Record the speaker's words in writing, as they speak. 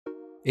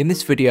In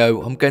this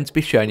video, I'm going to be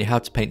showing you how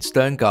to paint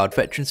Sternguard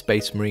Veteran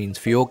Space Marines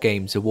for your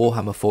games of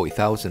Warhammer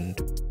 40,000.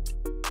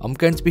 I'm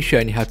going to be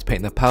showing you how to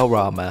paint their power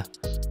armour,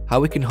 how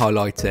we can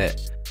highlight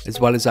it, as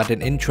well as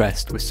adding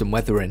interest with some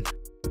weathering.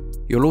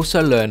 You'll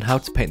also learn how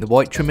to paint the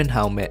white trimming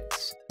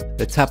helmets,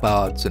 the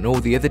tabards and all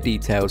the other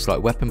details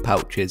like weapon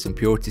pouches and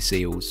purity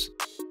seals.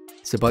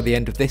 So by the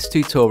end of this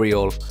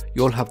tutorial,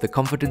 you'll have the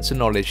confidence and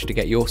knowledge to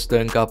get your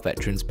Sternguard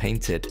Veterans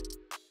painted.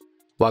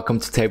 Welcome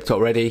to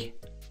TableTopReady.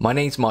 My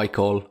name's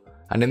Michael.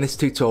 And in this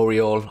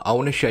tutorial, I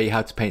want to show you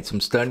how to paint some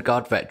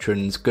Sternguard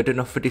Veterans good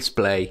enough for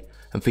display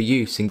and for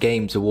use in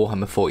games of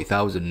Warhammer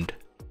 40,000.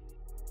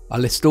 I'll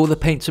list all the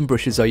paints and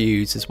brushes I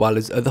use as well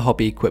as other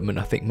hobby equipment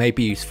I think may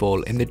be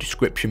useful in the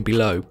description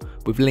below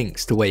with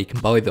links to where you can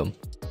buy them.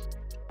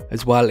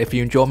 As well, if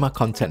you enjoy my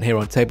content here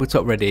on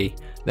TableTopReady,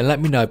 then let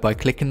me know by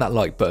clicking that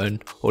like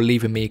button or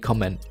leaving me a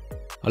comment.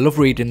 I love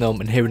reading them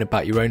and hearing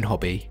about your own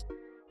hobby.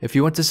 If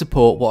you want to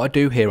support what I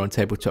do here on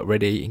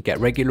TableTopReady and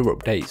get regular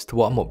updates to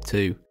what I'm up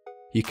to,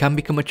 you can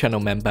become a channel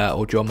member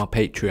or join my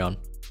Patreon.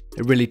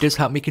 It really does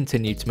help me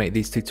continue to make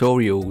these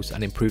tutorials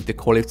and improve the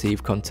quality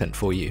of content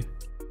for you.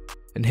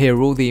 And here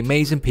are all the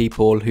amazing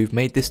people who've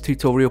made this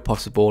tutorial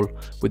possible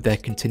with their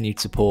continued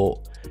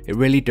support. It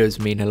really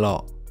does mean a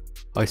lot.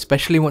 I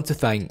especially want to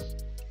thank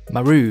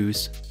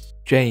Maruz,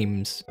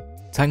 James,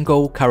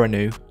 Tangol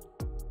Karanu,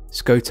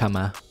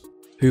 Skotama,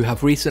 who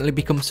have recently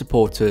become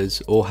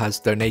supporters or has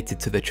donated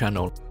to the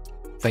channel.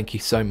 Thank you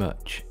so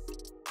much.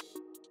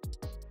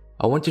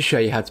 I want to show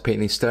you how to paint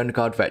these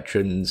Sternguard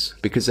Veterans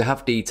because they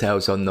have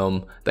details on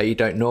them that you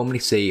don't normally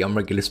see on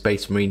regular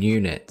Space Marine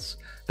units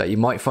that you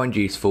might find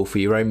useful for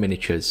your own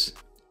miniatures.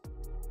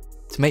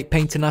 To make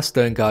painting our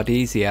Sternguard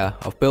easier,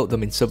 I've built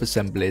them in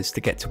sub-assemblies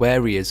to get to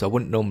areas I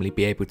wouldn't normally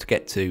be able to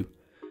get to,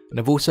 and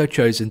I've also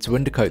chosen to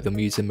undercoat them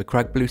using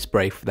Macragge blue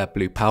spray for their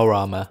blue power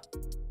armour.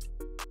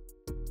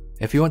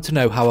 If you want to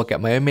know how I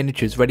get my own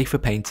miniatures ready for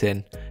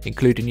painting,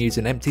 including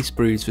using empty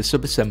sprues for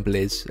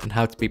sub-assemblies and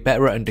how to be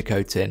better at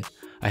undercoating,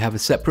 I have a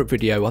separate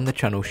video on the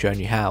channel showing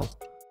you how.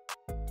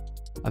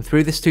 And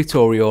through this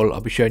tutorial,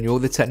 I'll be showing you all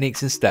the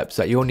techniques and steps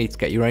that you'll need to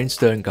get your own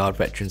Sternguard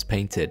Veterans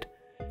painted.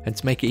 And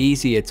to make it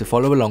easier to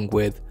follow along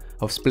with,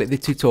 I've split the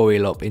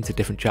tutorial up into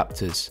different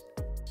chapters.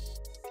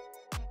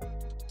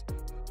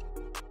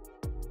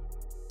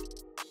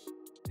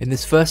 In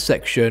this first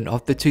section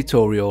of the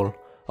tutorial,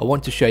 I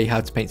want to show you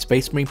how to paint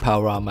Space Marine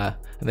power armour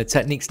and the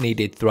techniques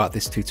needed throughout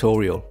this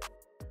tutorial.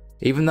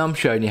 Even though I'm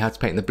showing you how to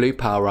paint the blue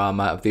power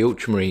armour of the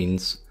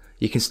Ultramarines,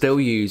 you can still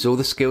use all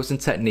the skills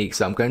and techniques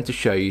that I'm going to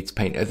show you to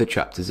paint other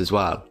chapters as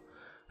well.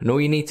 And all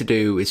you need to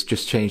do is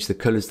just change the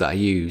colours that I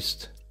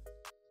used.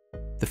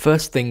 The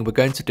first thing we're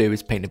going to do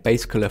is paint a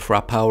base colour for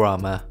our power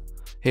armour.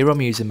 Here I'm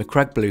using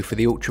Macragge blue for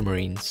the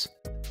Ultramarines.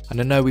 And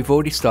I know we've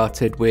already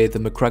started with the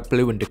Macragge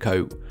blue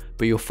undercoat,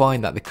 but you'll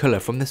find that the colour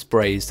from the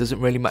sprays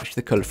doesn't really match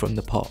the colour from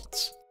the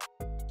pots.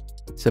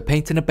 So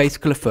painting a base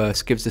colour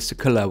first gives us the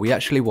colour we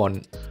actually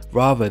want,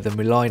 rather than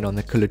relying on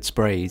the coloured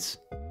sprays.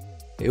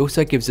 It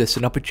also gives us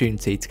an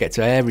opportunity to get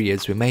to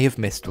areas we may have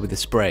missed with the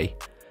spray,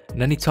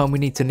 and anytime we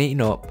need to neaten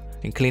up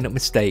and clean up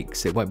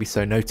mistakes, it won't be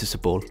so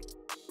noticeable.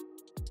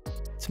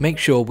 To make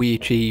sure we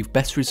achieve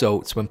best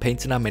results when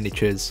painting our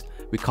miniatures,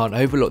 we can't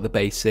overlook the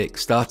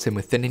basics, starting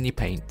with thinning your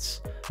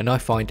paints, and I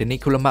find an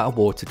equal amount of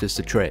water does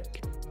the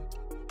trick.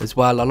 As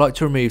well, I like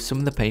to remove some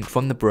of the paint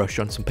from the brush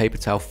on some paper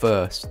towel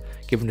first,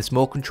 giving us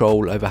more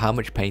control over how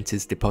much paint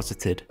is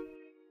deposited.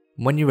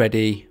 When you're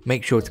ready,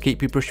 make sure to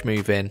keep your brush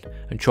moving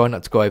and try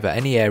not to go over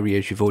any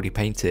areas you've already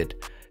painted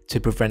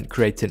to prevent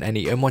creating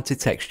any unwanted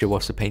texture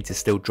whilst the paint is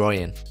still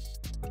drying.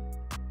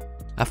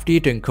 After you're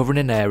done covering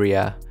an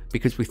area,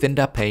 because we thinned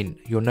our paint,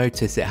 you'll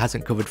notice it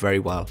hasn't covered very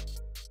well.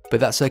 But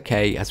that's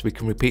okay, as we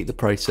can repeat the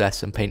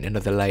process and paint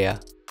another layer.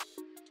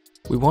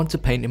 We want to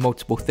paint in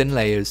multiple thin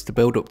layers to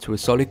build up to a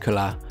solid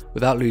colour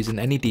without losing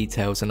any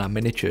details in our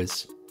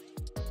miniatures.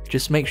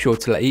 Just make sure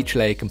to let each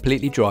layer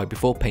completely dry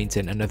before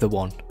painting another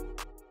one.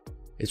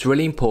 It's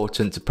really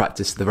important to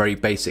practice the very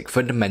basic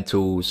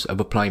fundamentals of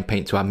applying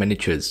paint to our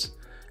miniatures,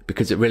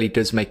 because it really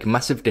does make a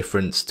massive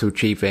difference to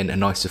achieving a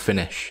nicer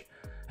finish,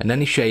 and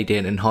any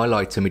shading and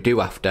highlighting we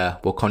do after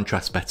will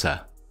contrast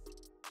better.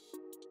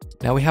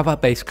 Now we have our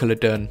base colour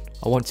done,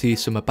 I want to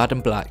use some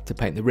Abaddon black to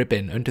paint the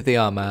ribbing under the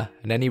armour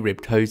and any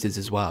ribbed hoses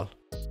as well.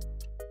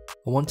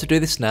 I want to do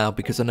this now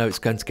because I know it's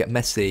going to get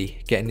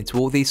messy getting into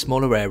all these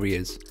smaller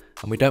areas,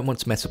 and we don't want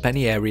to mess up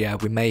any area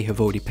we may have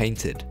already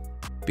painted.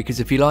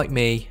 Because if you're like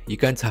me, you're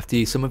going to have to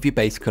use some of your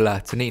base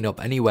colour to neaten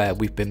up anywhere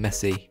we've been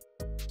messy.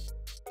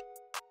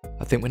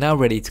 I think we're now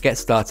ready to get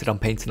started on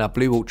painting our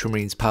blue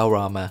Ultramarines power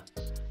armour,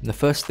 and the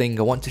first thing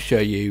I want to show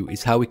you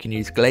is how we can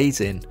use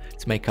glazing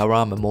to make our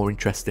armour more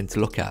interesting to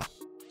look at.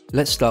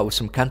 Let's start with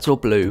some Cantor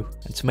blue,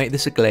 and to make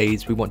this a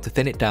glaze we want to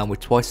thin it down with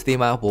twice the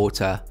amount of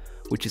water,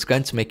 which is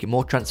going to make it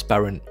more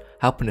transparent,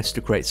 helping us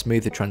to create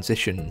smoother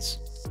transitions.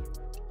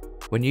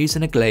 When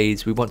using a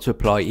glaze we want to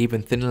apply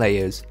even thin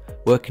layers,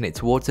 working it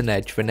towards an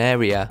edge for an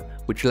area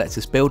which lets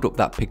us build up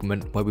that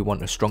pigment where we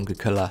want a stronger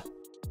colour.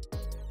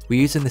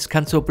 We're using this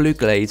Cantor blue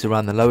glaze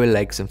around the lower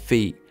legs and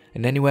feet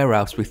and anywhere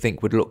else we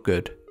think would look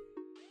good.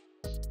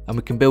 And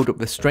we can build up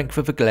the strength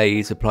of a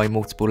glaze applying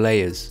multiple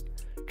layers.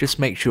 Just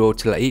make sure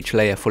to let each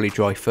layer fully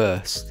dry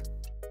first.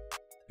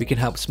 We can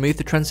help smooth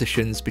the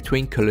transitions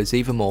between colours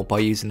even more by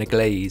using a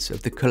glaze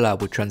of the colour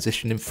we're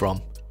transitioning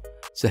from.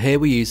 So here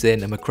we're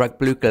using a Macragge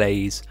blue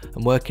glaze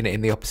and working it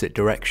in the opposite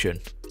direction.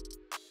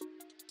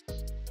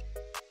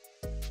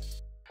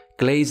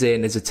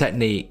 Glazing is a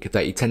technique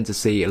that you tend to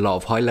see a lot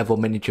of high level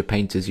miniature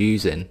painters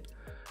using,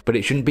 but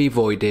it shouldn't be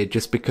avoided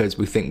just because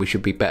we think we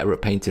should be better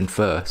at painting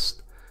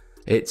first.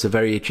 It's a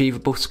very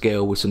achievable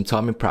skill with some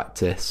time and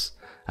practice,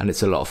 and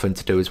it's a lot of fun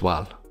to do as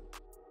well.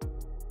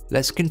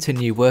 Let's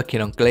continue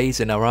working on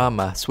glazing our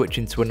armour,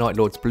 switching to a Night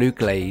Lord's blue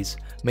glaze,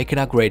 making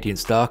our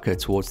gradients darker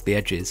towards the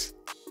edges.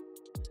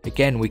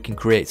 Again, we can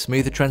create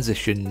smoother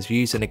transitions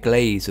using a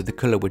glaze of the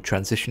colour we're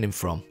transitioning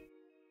from.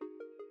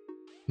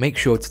 Make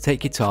sure to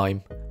take your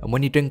time, and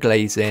when you're done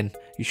glazing,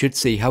 you should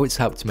see how it's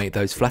helped to make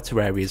those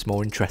flatter areas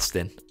more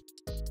interesting.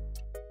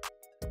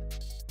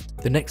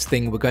 The next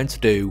thing we're going to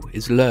do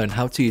is learn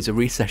how to use a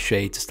recess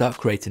shade to start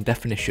creating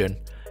definition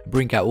and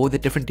bring out all the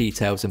different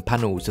details and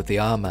panels of the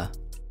armour.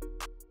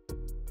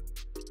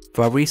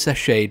 For our recess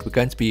shade, we're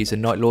going to be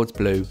using Night Lord's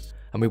blue,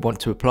 and we want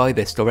to apply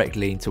this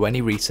directly into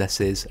any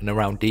recesses and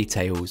around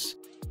details.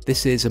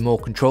 This is a more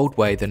controlled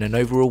way than an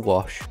overall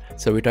wash,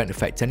 so we don't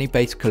affect any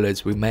base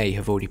colours we may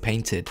have already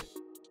painted.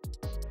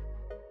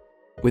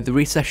 With the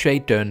recess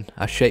shade done,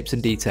 our shapes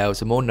and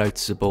details are more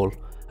noticeable,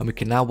 and we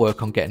can now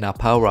work on getting our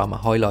power armour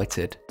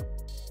highlighted.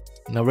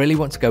 And I really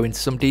want to go into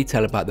some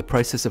detail about the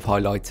process of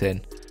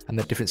highlighting and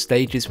the different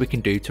stages we can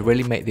do to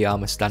really make the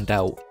armour stand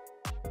out.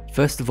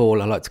 First of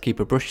all, I like to keep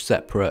a brush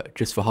separate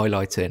just for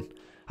highlighting,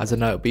 as I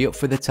know it'll be up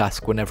for the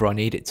task whenever I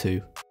need it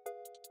to.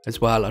 As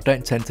well, I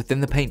don't tend to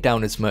thin the paint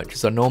down as much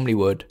as I normally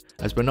would,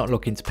 as we're not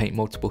looking to paint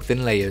multiple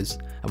thin layers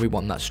and we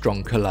want that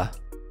strong colour.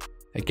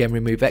 Again,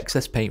 remove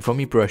excess paint from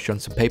your brush on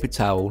some paper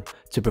towel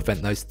to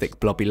prevent those thick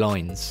blobby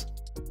lines.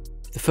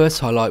 The first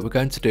highlight we're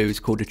going to do is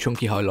called a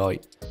chunky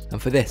highlight,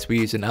 and for this we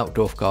use an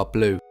Outdoorguard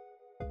blue.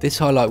 This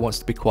highlight wants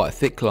to be quite a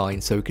thick line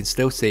so we can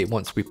still see it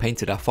once we've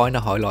painted our finer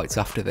highlights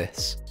after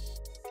this.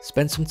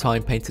 Spend some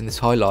time painting this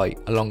highlight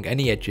along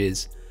any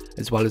edges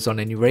as well as on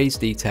any raised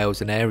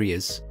details and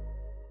areas.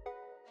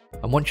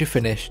 And once you're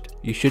finished,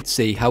 you should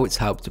see how it's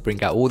helped to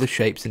bring out all the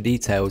shapes and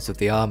details of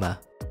the armour.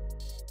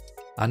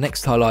 Our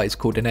next highlight is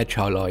called an edge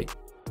highlight.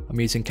 I'm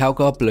using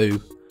Cowguard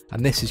blue,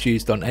 and this is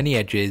used on any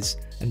edges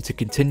and to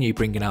continue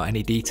bringing out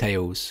any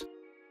details.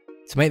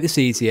 To make this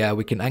easier,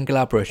 we can angle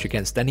our brush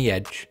against any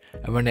edge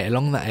and run it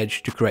along that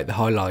edge to create the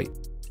highlight.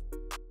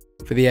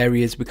 For the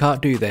areas we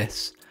can't do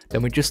this,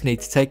 then we just need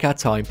to take our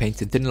time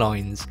painting thin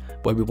lines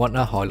where we want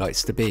our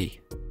highlights to be.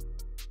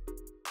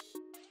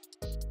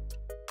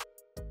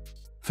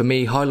 For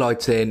me,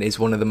 highlighting is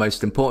one of the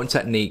most important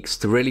techniques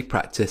to really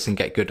practice and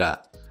get good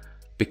at,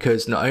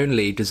 because not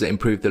only does it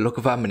improve the look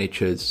of our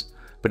miniatures,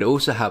 but it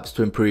also helps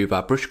to improve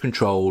our brush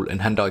control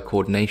and hand-eye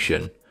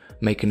coordination,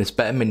 making us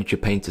better miniature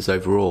painters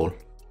overall.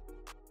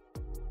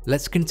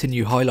 Let's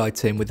continue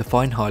highlighting with a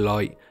fine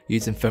highlight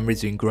using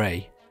Fenrizion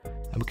Grey,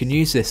 and we can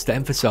use this to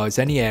emphasise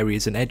any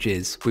areas and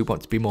edges we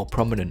want to be more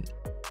prominent.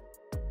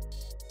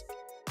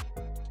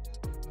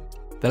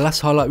 The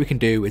last highlight we can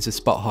do is a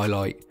spot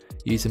highlight,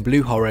 using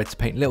blue horror to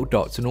paint little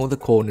dots on all the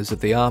corners of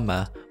the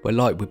armour where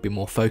light would be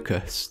more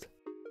focused.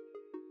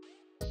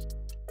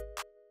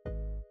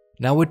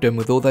 Now we're done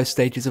with all those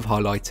stages of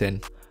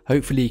highlighting,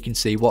 hopefully you can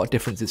see what a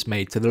difference it's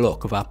made to the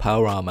look of our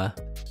power armour.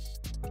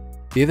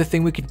 The other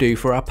thing we can do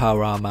for our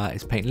power armour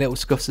is paint little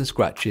scuffs and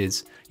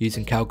scratches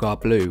using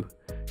Cowguard blue,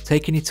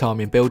 taking your time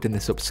in building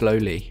this up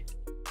slowly.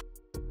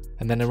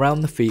 And then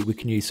around the feet we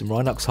can use some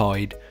Rhinox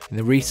hide in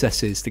the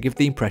recesses to give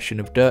the impression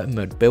of dirt and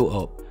mud built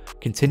up,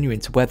 continuing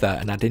to weather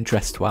and add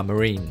interest to our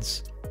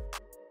marines.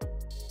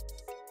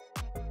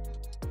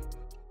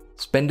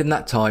 Spending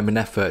that time and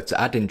effort to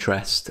add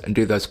interest and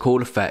do those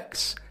cool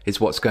effects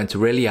is what's going to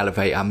really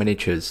elevate our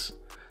miniatures,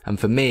 and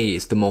for me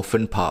it's the more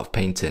fun part of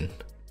painting.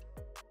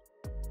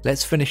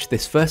 Let's finish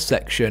this first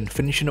section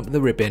finishing up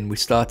the ribbon we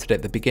started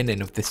at the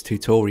beginning of this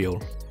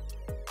tutorial.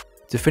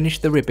 To finish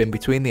the ribbon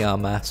between the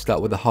armour,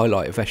 start with a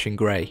highlight of Eshin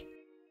Grey.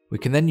 We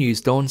can then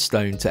use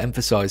Dawnstone to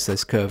emphasise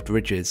those curved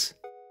ridges.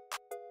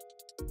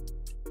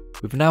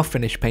 We've now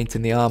finished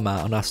painting the armour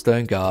on our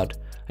Sternguard,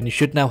 and you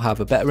should now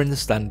have a better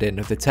understanding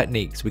of the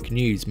techniques we can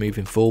use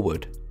moving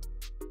forward.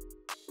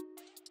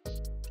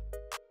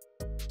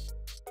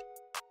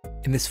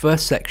 In this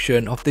first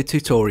section of the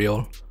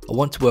tutorial, I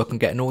want to work on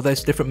getting all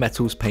those different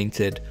metals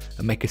painted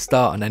and make a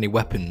start on any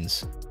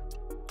weapons.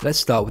 Let's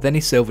start with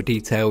any silver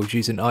details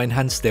using Iron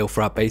Hand Steel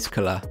for our base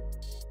colour.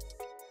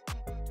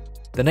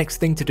 The next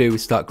thing to do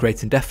is start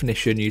creating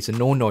definition using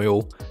Norn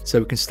Oil so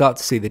we can start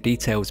to see the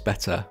details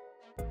better.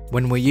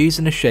 When we're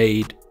using a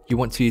shade, you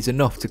want to use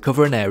enough to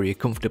cover an area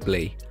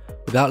comfortably,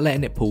 without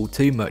letting it pull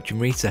too much in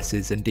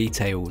recesses and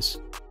details.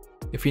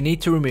 If you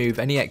need to remove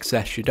any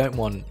excess you don't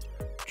want,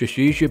 just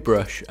use your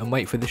brush and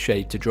wait for the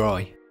shade to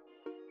dry.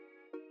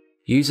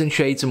 Using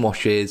shades and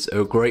washes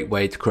are a great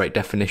way to create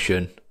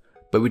definition,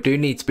 but we do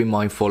need to be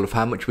mindful of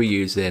how much we're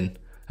using,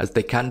 as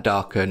they can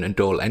darken and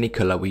dull any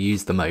colour we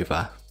use them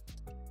over.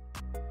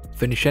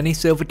 Finish any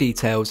silver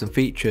details and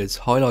features,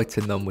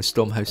 highlighting them with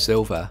Stormhost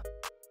Silver.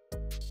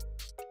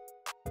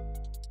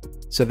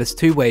 So there's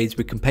two ways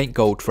we can paint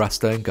gold for our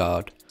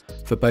Sternguard,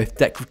 for both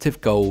decorative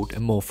gold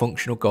and more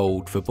functional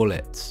gold for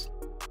bullets.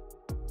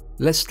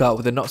 Let's start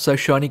with a not so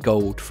shiny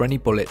gold for any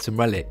bullets and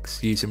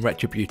relics using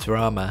Retributor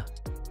armour.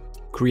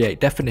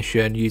 Create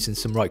definition using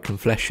some Reikland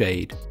flesh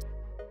shade,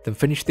 then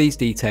finish these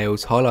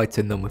details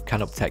highlighting them with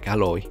Canoptech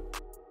alloy.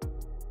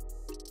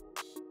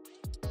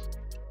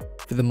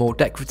 For the more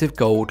decorative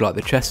gold like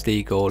the chest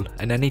eagle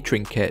and any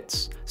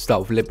trinkets,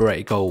 start with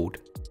Liberated Gold.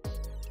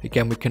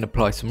 Again, we can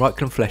apply some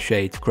Reikland flesh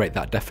shade to create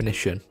that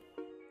definition.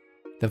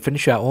 Then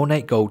finish our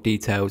ornate gold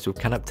details with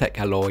Canoptech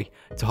alloy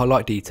to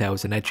highlight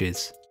details and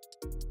edges.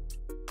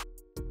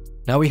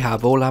 Now we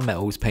have all our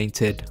metals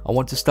painted, I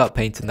want to start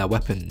painting their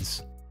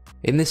weapons.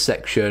 In this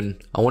section,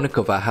 I want to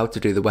cover how to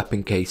do the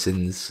weapon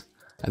casings,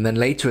 and then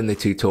later in the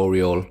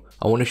tutorial,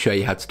 I want to show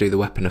you how to do the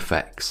weapon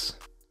effects.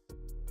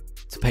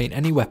 To paint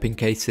any weapon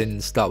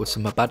casings, start with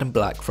some Abaddon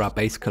Black for our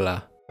base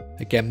colour,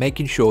 again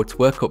making sure to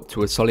work up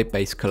to a solid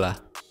base colour.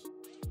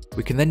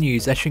 We can then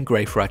use Eshin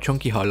Grey for our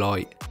chunky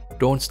highlight,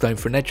 Dawnstone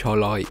for an edge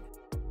highlight,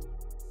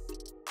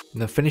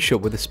 and then finish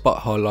up with a spot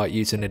highlight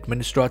using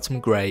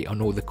Administratum Grey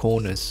on all the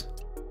corners.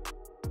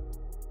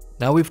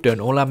 Now we've done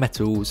all our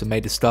metals and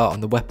made a start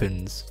on the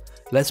weapons,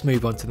 let's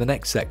move on to the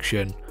next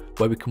section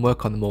where we can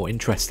work on the more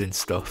interesting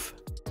stuff.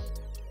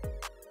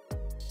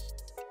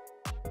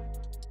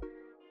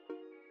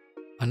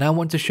 I now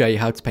want to show you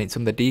how to paint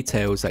some of the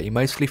details that you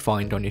mostly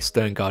find on your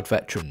Sternguard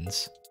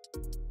Veterans.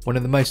 One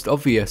of the most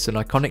obvious and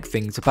iconic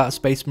things about a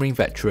Space Marine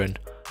veteran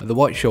are the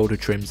white shoulder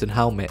trims and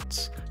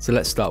helmets, so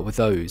let's start with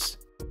those.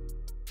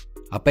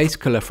 Our base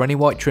colour for any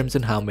white trims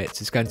and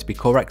helmets is going to be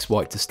Corax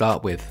White to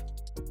start with.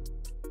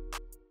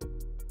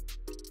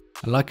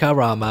 And like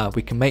our armour,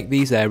 we can make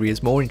these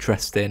areas more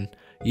interesting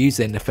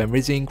using a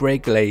Fenrisian Grey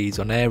glaze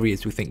on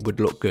areas we think would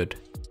look good.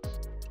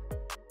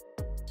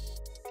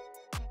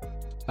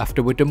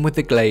 After we're done with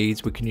the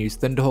glaze, we can use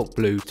Thunderhawk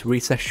Blue to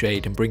recess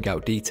shade and bring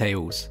out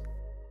details.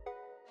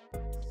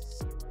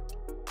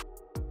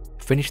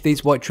 Finish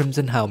these white trims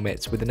and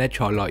helmets with an edge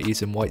highlight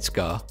using White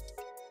Scar.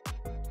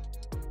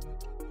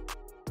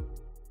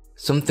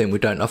 Something we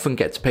don't often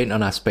get to paint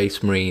on our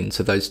Space Marines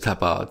are those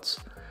tabards,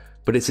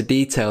 but it's a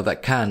detail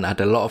that can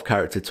add a lot of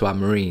character to our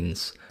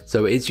Marines,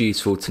 so it is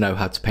useful to know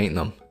how to paint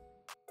them.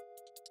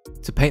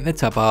 To paint the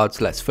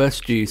tabards, let's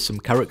first use some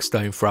Karak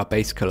Stone for our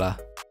base colour.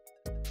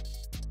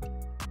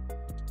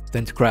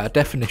 Then to create a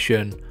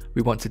definition,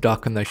 we want to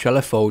darken those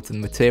shallow folds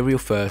in the material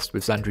first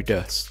with Zandri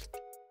Dust.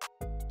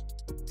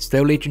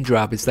 Steel Legion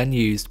Drab is then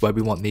used where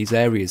we want these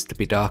areas to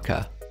be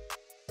darker.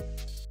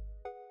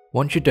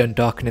 Once you're done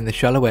darkening the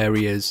shallow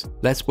areas,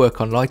 let's work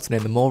on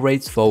lightening the more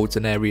raised folds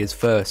and areas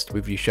first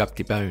with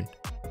Ushabti Bone.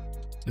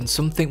 And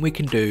something we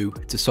can do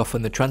to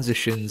soften the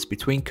transitions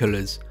between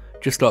colours,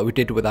 just like we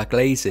did with our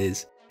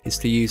glazes, is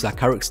to use our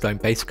Karak Stone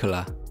base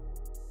colour.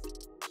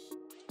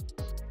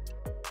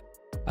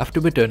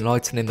 After we're done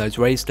lightening those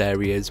raised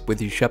areas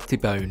with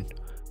Ushabti Bone,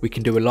 we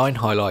can do a line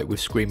highlight with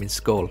Screaming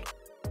Skull.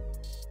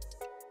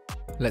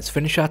 Let's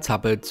finish our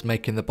tabards,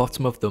 making the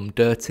bottom of them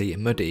dirty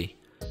and muddy,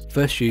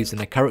 first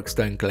using a Karak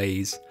Stone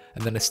glaze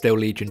and then a Steel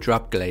Legion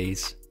Drab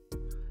glaze.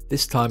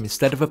 This time,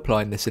 instead of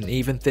applying this in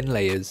even thin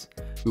layers,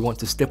 we want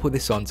to stipple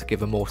this on to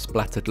give a more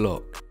splattered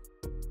look.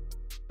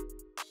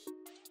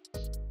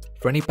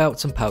 For any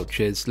belts and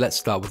pouches, let's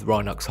start with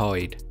Rhinox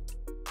Hide.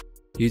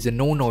 Use a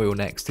Norn oil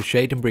next to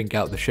shade and bring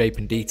out the shape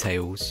and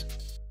details.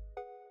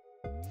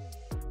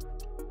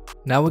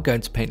 Now we're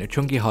going to paint a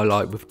chunky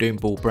highlight with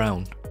Doomball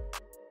Brown.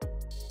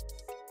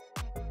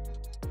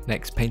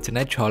 Next, paint an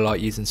edge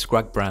highlight using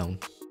Scrag Brown.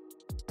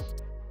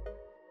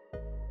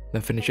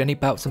 Then finish any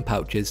belts and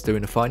pouches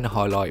doing a finer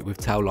highlight with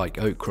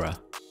Tau-like Ochre.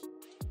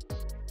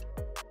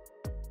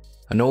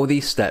 And all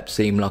these steps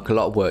seem like a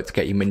lot of work to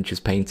get your miniatures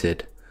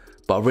painted,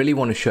 but I really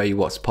want to show you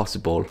what's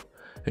possible,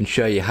 and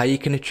show you how you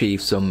can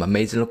achieve some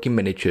amazing looking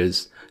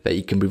miniatures that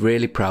you can be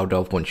really proud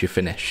of once you're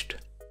finished.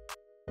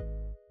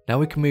 Now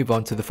we can move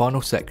on to the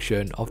final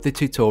section of the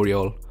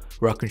tutorial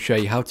where I can show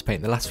you how to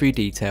paint the last few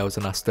details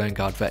on our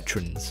Sternguard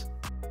Veterans.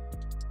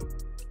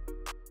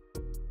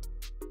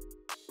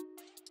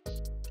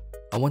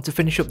 I want to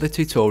finish up the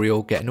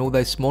tutorial getting all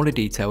those smaller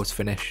details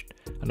finished,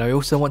 and I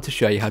also want to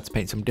show you how to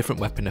paint some different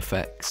weapon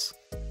effects.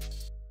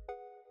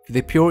 For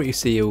the Purity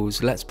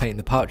Seals, let's paint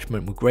the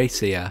parchment with Grey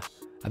Seer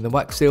and the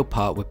wax seal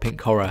part with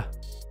Pink Horror.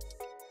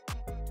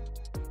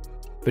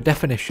 For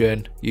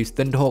definition, use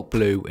Thunderhawk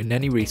Blue in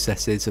any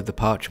recesses of the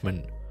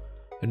parchment,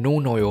 and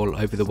Norn oil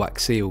over the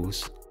wax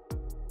seals.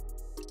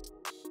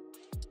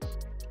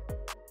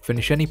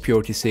 Finish any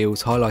Purity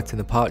Seals highlighting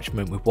the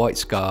parchment with White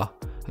Scar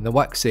and the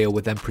wax seal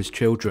with Emperor's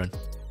Children.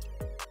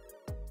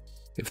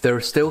 If there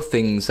are still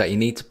things that you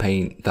need to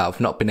paint that I've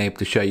not been able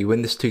to show you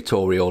in this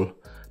tutorial,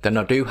 then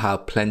I do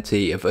have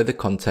plenty of other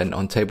content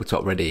on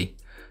TableTopReady,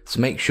 so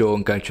make sure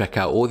and go check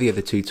out all the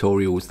other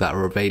tutorials that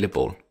are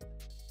available.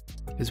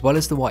 As well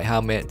as the white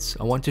helmets,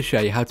 I want to show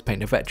you how to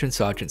paint a veteran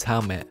sergeant's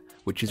helmet,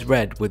 which is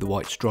red with a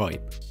white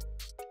stripe.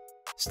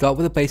 Start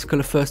with a base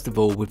colour first of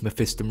all with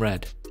Mephiston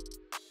red.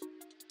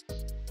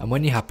 And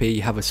when you're happy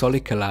you have a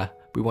solid colour,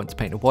 we want to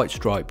paint a white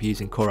stripe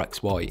using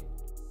Corax white.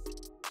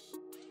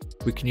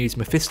 We can use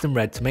Mephiston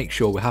red to make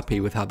sure we're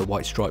happy with how the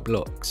white stripe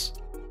looks.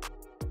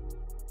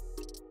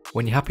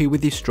 When you're happy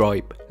with your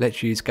stripe,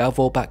 let's use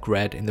Galvorbak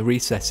red in the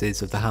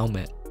recesses of the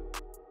helmet.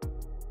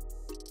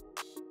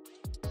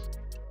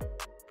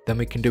 Then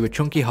we can do a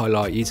chunky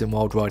highlight using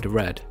Wild Rider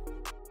red.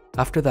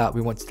 After that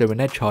we want to do an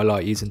edge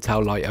highlight using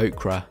Taillight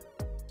Ochre.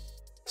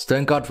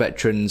 Sternguard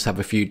veterans have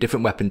a few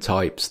different weapon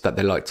types that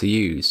they like to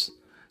use,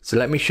 so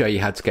let me show you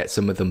how to get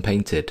some of them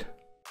painted.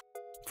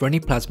 For any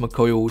plasma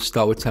coils,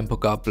 start with Temple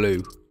Guard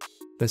blue,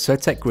 then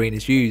Sotek green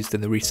is used in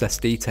the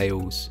recessed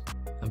details,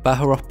 and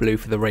Baharov blue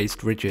for the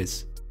raised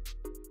ridges.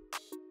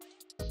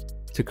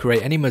 To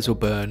create any muzzle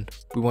burn,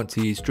 we want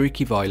to use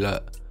Druki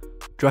violet,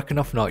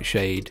 Drakenhof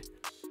nightshade,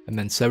 and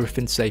then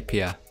Seraphim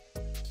Sapphire.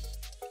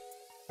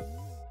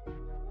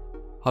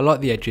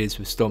 Highlight the edges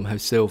with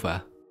Stormhost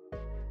silver.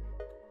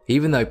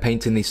 Even though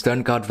painting these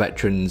Sternguard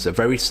veterans are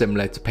very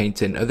similar to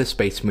painting other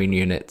Space Marine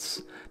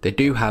units, they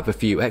do have a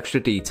few extra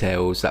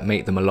details that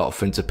make them a lot of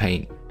fun to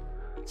paint.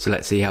 So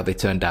let's see how they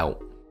turned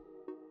out.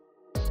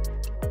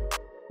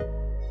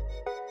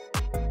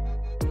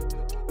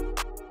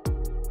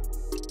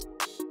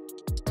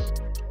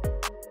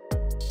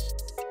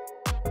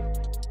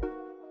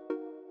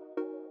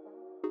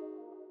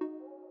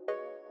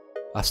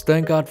 Our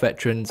Sternguard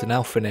veterans are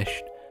now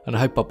finished, and I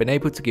hope I've been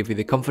able to give you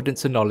the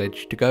confidence and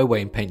knowledge to go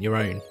away and paint your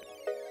own.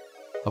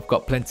 I've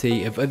got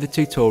plenty of other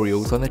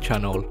tutorials on the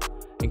channel,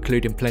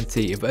 including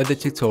plenty of other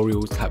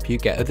tutorials to help you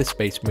get other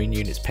Space Marine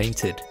units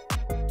painted.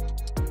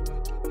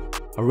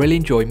 I really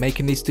enjoy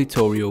making these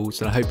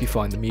tutorials and I hope you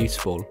find them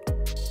useful.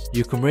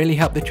 You can really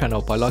help the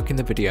channel by liking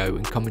the video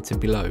and commenting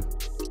below.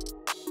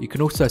 You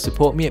can also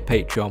support me at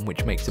Patreon,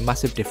 which makes a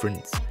massive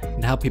difference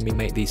in helping me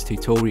make these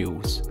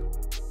tutorials.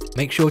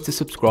 Make sure to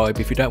subscribe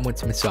if you don't want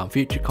to miss out on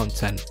future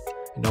content,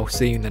 and I'll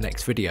see you in the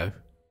next video.